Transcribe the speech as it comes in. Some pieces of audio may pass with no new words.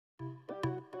Hi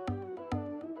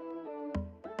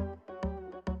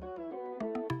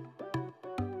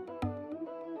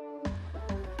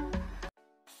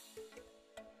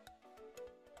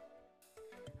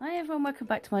everyone, welcome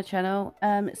back to my channel.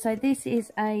 So this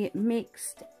is a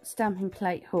mixed stamping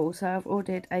plate haul. So I've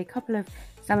ordered a couple of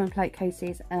stamping plate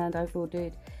cases and I've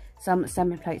ordered some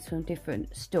stamping plates from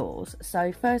different stores.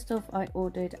 So first off, I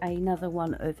ordered another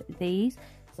one of these.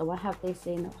 So I have this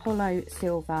in hollow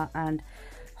silver and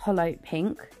hollow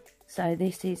pink. So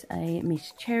this is a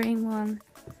Miss Cherry one.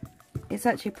 It's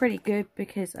actually pretty good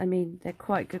because I mean they're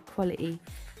quite good quality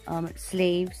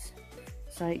sleeves.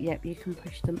 So yep, you can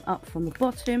push them up from the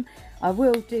bottom. I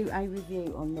will do a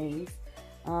review on these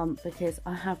because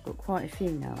I have got quite a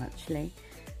few now actually.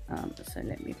 So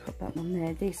let me put that one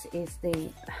there. This is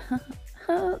the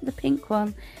the pink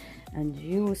one, and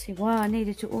you will see why I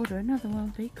needed to order another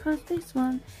one, because this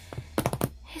one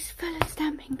is full of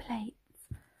stamping plates.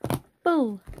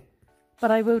 Full. But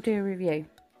I will do a review.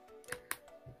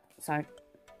 So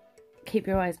keep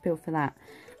your eyes peeled for that.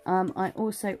 I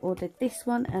also ordered this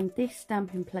one, and this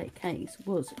stamping plate case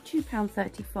was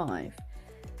 £2.35.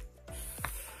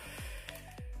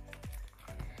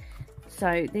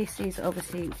 So this is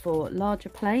obviously for larger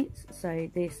plates. So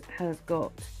this has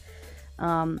got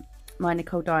my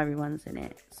Nicole Diary ones in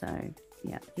it. So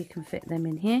yeah, you can fit them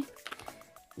in here,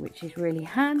 which is really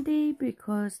handy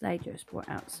because they just brought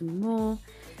out some more.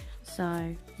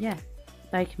 So yeah,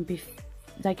 they can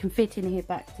fit in here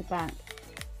back to back.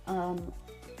 Let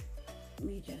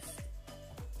me just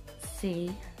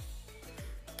see.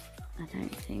 I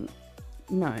don't think,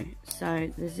 no.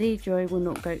 So the Z-Joy will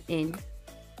not go in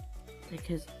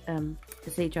because the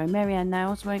Z-Joy Marianne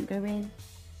nails won't go in.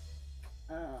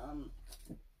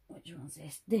 Which one's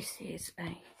this? This is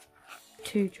a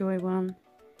 2-Joy one.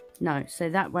 No, so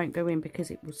that won't go in because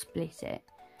it will split it,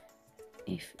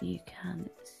 if you can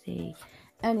see.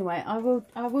 Anyway, I will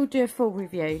do a full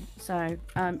review. So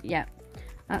yeah,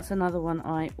 that's another one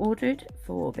I ordered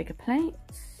for bigger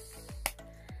plates.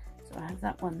 So I have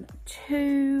that one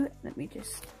too. Let me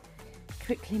just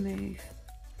quickly move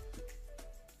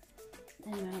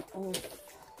them out of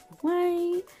the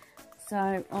way.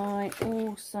 So I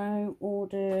also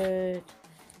ordered,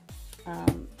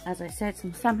 as I said,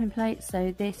 some stamping plates.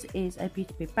 So this is a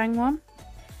Beauty Big Bang one.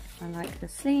 I like the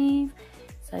sleeve.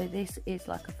 So this is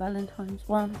like a Valentine's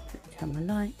one. Turn my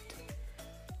light.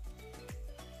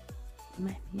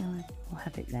 Maybe I'll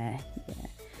have it there. Yeah.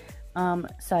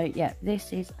 So yeah,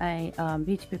 this is a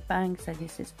Beauty Big Bang. So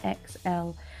this is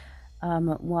XL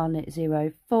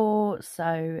 104.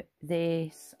 So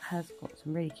this has got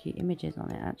some really cute images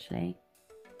on it actually.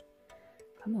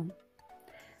 Come on,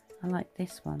 I like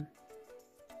this one.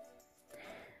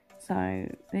 So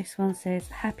this one says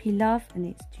happy love, and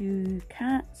it's 2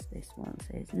 cats. This one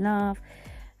says love,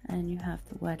 and you have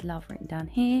the word love written down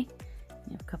here.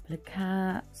 You have a couple of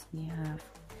cats, and you have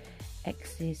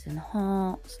X's and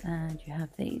hearts, and you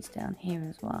have these down here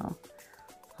as well.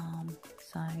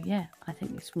 So yeah, I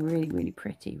think it's really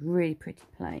pretty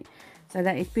plate. So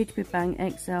that is Beauty Big Bang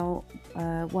XL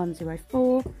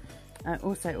 104. I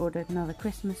also ordered another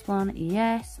Christmas one.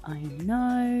 Yes, I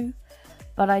know,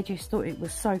 but I just thought it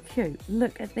was so cute.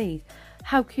 Look at these.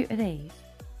 How cute are these?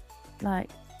 Like,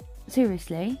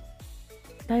 seriously,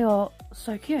 they are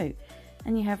so cute.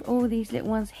 And you have all these little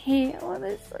ones here. Oh,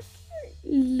 they're so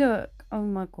cute. Look. Oh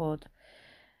my god.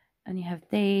 And you have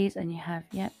these, and you have,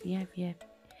 yep,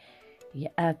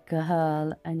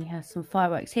 alcohol, and you have some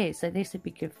fireworks here. So this would be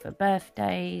good for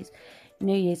birthdays,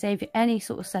 New Year's Eve, any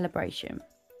sort of celebration.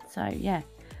 So yeah,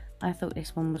 I thought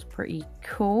this one was pretty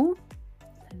cool.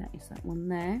 So that is that one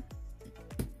there.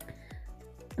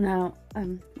 Now,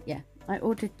 yeah, I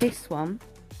ordered this one.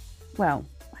 Well,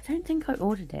 I don't think I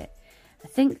ordered it. I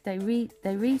think they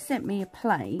resent me a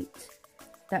plate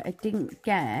that I didn't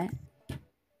get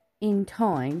in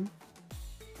time,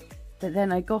 but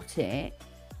then I got it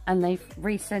and they've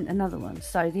resent another one.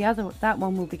 So that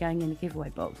one will be going in the giveaway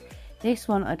box. This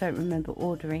one I don't remember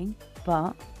ordering,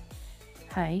 but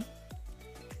hey,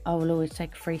 I will always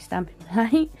take a free stamping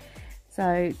plate.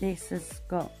 So this has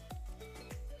got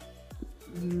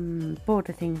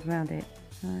border things around it.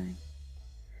 So I'm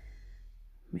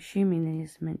assuming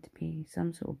there's meant to be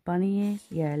some sort of bunny ears.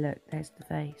 Yeah, look, there's the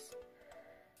face.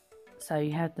 So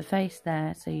you have the face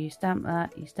there. So you stamp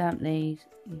that, you stamp these,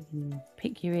 you can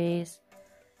pick your ears,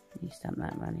 and you stamp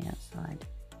that around the outside.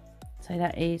 So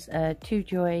that is 2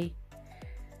 Joys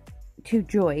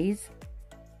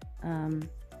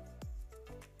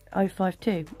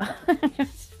 052.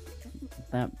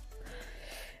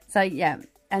 So yeah,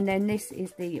 and then this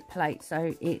is the plate.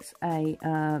 So it's a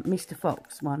Mr.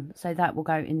 Fox one. So that will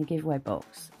go in the giveaway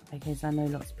box, because I know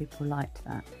lots of people liked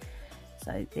that.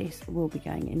 So this will be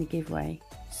going in the giveaway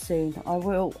soon. I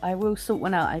will sort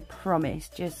one out, I promise.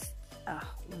 Just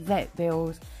vet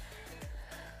bills,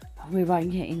 we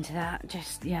won't get into that.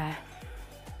 Just, yeah.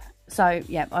 So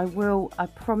yeah, I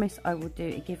promise I will do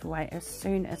a giveaway as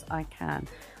soon as I can.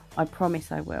 I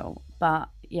promise I will. But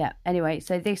yeah, anyway,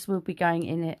 so this will be going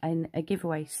in a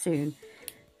giveaway soon.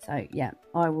 So yeah,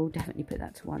 I will definitely put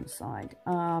that to one side.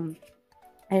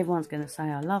 Everyone's going to say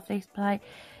I love this plate.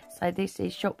 So this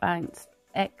is Shopbank's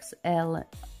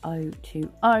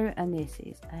XL020, and this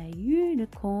is a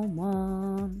unicorn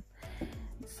one.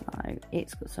 So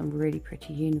it's got some really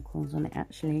pretty unicorns on it,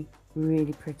 actually.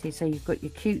 Really pretty. So you've got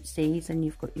your cutesies, and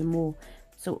you've got your more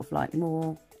sort of like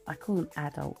more, I call them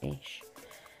adult-ish.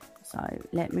 So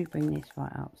let me bring this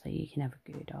right up so you can have a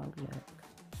good old look.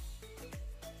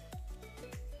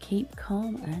 Keep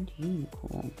calm and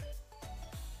unicorn.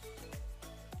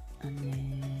 And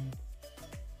then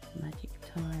magic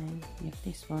time. You have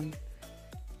this one.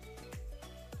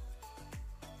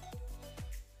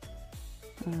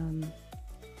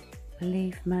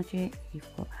 Believe magic. You've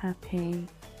got happy.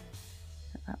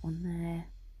 Put that one there.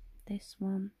 This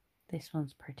one's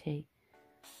pretty.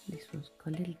 This one's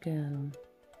got a little girl.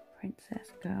 Princess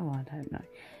girl, I don't know.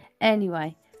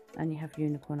 Anyway, and you have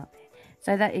unicorn up here.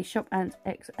 So that is Shop Ants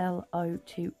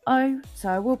XL020. So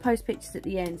I will post pictures at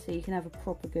the end so you can have a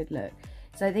proper good look.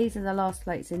 So these are the last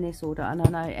plates in this order, and I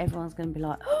know everyone's going to be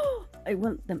like, oh, I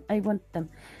want them, I want them.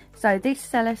 So this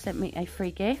seller sent me a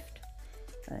free gift.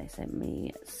 So they sent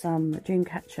me some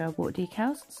Dreamcatcher water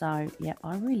decals. So yeah,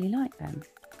 I really like them.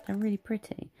 They're really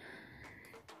pretty.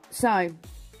 So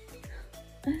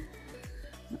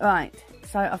right,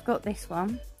 so I've got this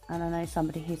one, and I know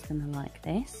somebody who's going to like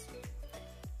this.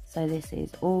 So this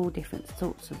is all different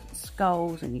sorts of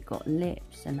skulls, and you've got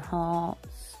lips and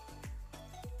hearts.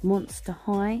 Monster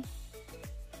High.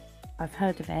 I've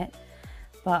heard of it,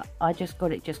 but I just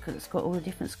got it just because it's got all the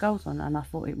different skulls on, and I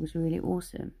thought it was really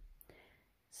awesome.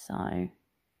 So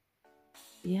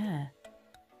yeah,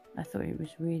 I thought it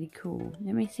was really cool.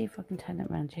 Let me see if I can turn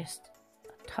it around just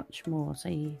a touch more so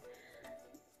you...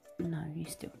 No, you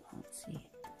still can't see it.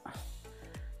 Oh.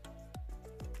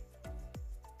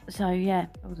 So yeah,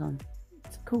 hold on.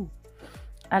 It's cool.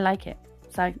 I like it.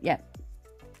 So yeah,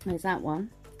 there's that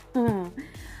one.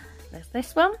 There's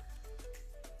this one,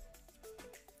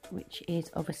 which is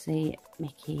obviously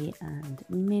Mickey and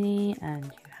Minnie, and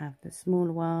you have the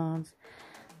smaller ones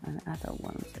and the adult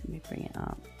ones. Let me bring it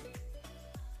up.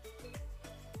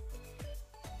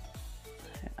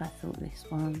 So I thought this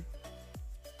one,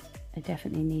 I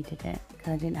definitely needed it because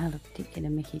I didn't have a particular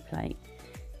Mickey plate.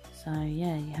 So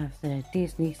yeah, you have the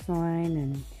Disney sign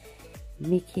and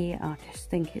Mickey. I just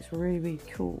think it's really, really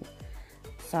cool.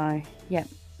 So yeah,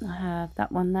 I have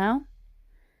that one now.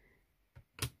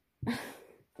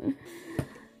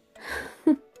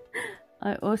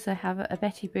 I also have a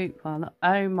Betty Boop one.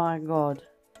 Oh my god,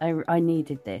 I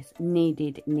needed this.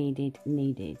 Needed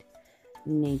it.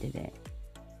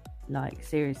 Like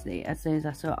seriously, as soon as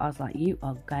I saw it, I was like, you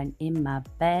are going in my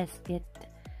basket.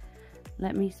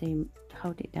 Let me zoom,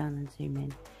 hold it down and zoom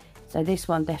in. So this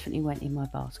one definitely went in my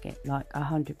basket, like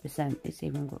 100%. It's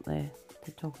even got the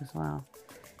dog as well.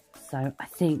 So I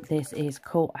think this is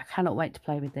cool. I cannot wait to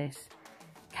play with this.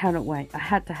 Cannot wait. I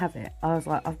had to have it. I was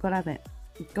like, I've got to have it.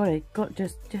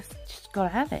 Just gotta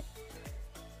have it.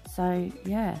 So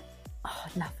yeah, oh, I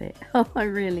love it. Oh, I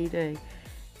really do.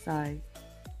 So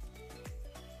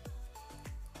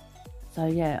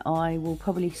yeah, I will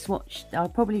probably swatch. I'll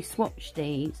probably swatch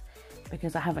these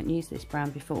because I haven't used this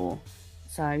brand before.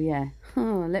 So yeah,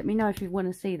 let me know if you want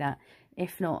to see that.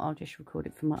 If not, I'll just record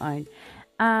it for my own.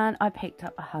 And I picked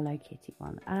up a Hello Kitty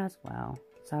one as well.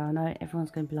 So I know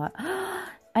everyone's going to be like, oh,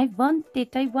 I want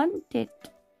it.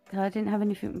 Because I didn't have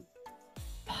anything with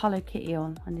Hello Kitty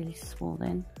on. I nearly swore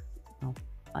then. Oh,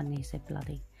 I nearly said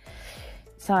bloody.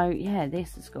 So yeah,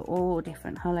 this has got all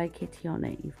different Hello Kitty on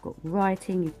it. You've got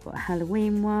writing, you've got a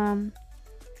Halloween one,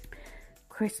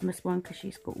 Christmas one because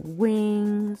she's got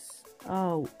wings.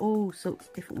 Oh, all sorts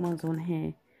of different ones on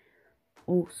here.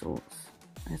 All sorts.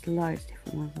 There's loads of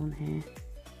different ones on here.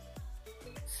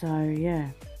 So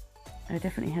yeah, I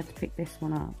definitely had to pick this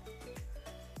one up.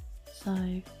 So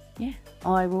yeah,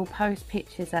 I will post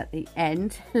pictures at the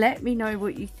end. Let me know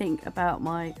what you think about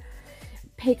my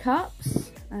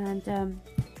pickups, and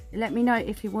let me know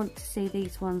if you want to see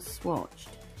these ones swatched,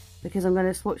 because I'm going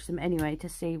to swatch them anyway to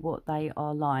see what they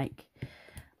are like.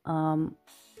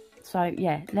 So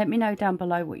yeah, let me know down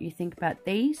below what you think about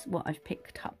these, what I've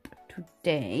picked up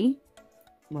today.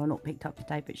 well, not picked up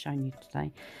today, but shown you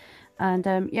today.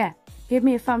 And yeah, give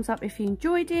me a thumbs up if you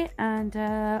enjoyed it, and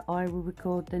I will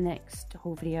record the next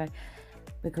haul video,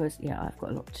 because yeah, I've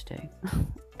got a lot to do.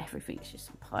 Everything's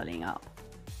just piling up.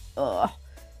 Ugh.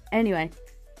 Anyway,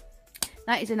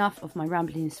 that is enough of my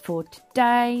ramblings for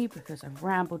today, because I've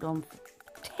rambled on for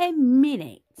 10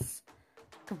 minutes.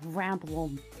 I could ramble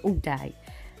on all day.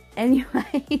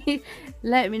 Anyway,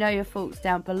 let me know your thoughts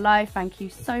down below. Thank you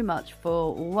so much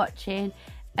for watching.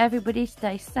 Everybody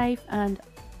stay safe, and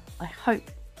I hope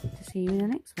to see you in the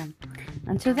next one.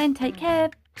 Until then, take care.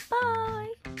 Bye.